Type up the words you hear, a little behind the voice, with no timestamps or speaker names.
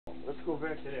Let's go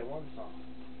back to that one song.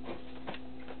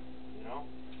 You know?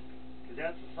 Because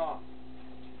that's the song.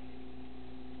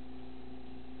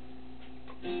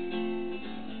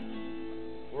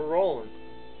 We're rolling.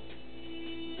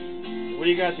 What do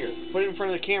you got here? Put it in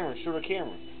front of the camera. Show the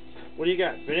camera. What do you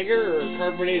got? Vinegar or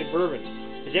carbonated bourbon?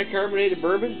 Is that carbonated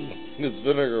bourbon? It's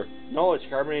vinegar. No, it's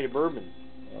carbonated bourbon.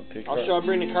 I'll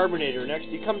bring the carbonator next.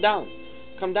 You come down.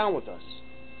 Come down with us.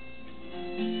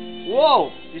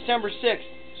 Whoa! December 6th.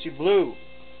 She blew.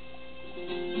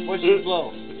 What'd she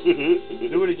blow?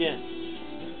 Do it again.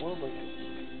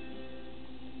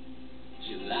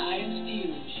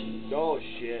 Oh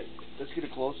shit. Let's get a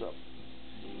close up.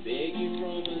 Begging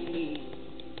from her knees.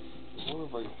 I wonder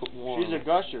if I can put more. She's a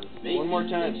gusher. One more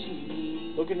time.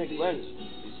 Look in the lens.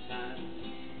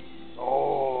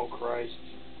 Oh Christ.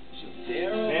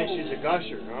 Man, she's a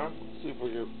gusher, huh? Super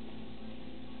good.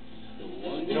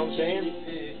 You know what I'm saying?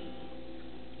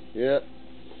 Yeah.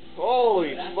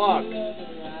 Holy fuck.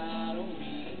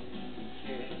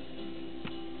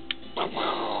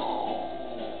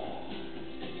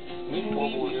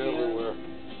 Bubbling everywhere.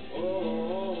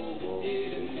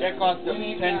 That cost us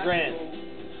 10 grand.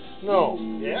 No.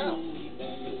 Yeah.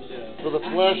 For the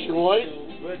flashing light?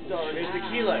 It's the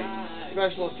key light.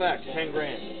 Special effects, 10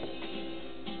 grand.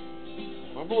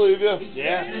 I believe you.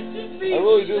 Yeah. I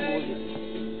really do believe you.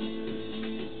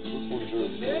 This one's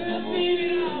yours. I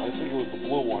think it was the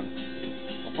blue one.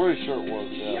 I'm pretty sure it was,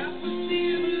 yeah.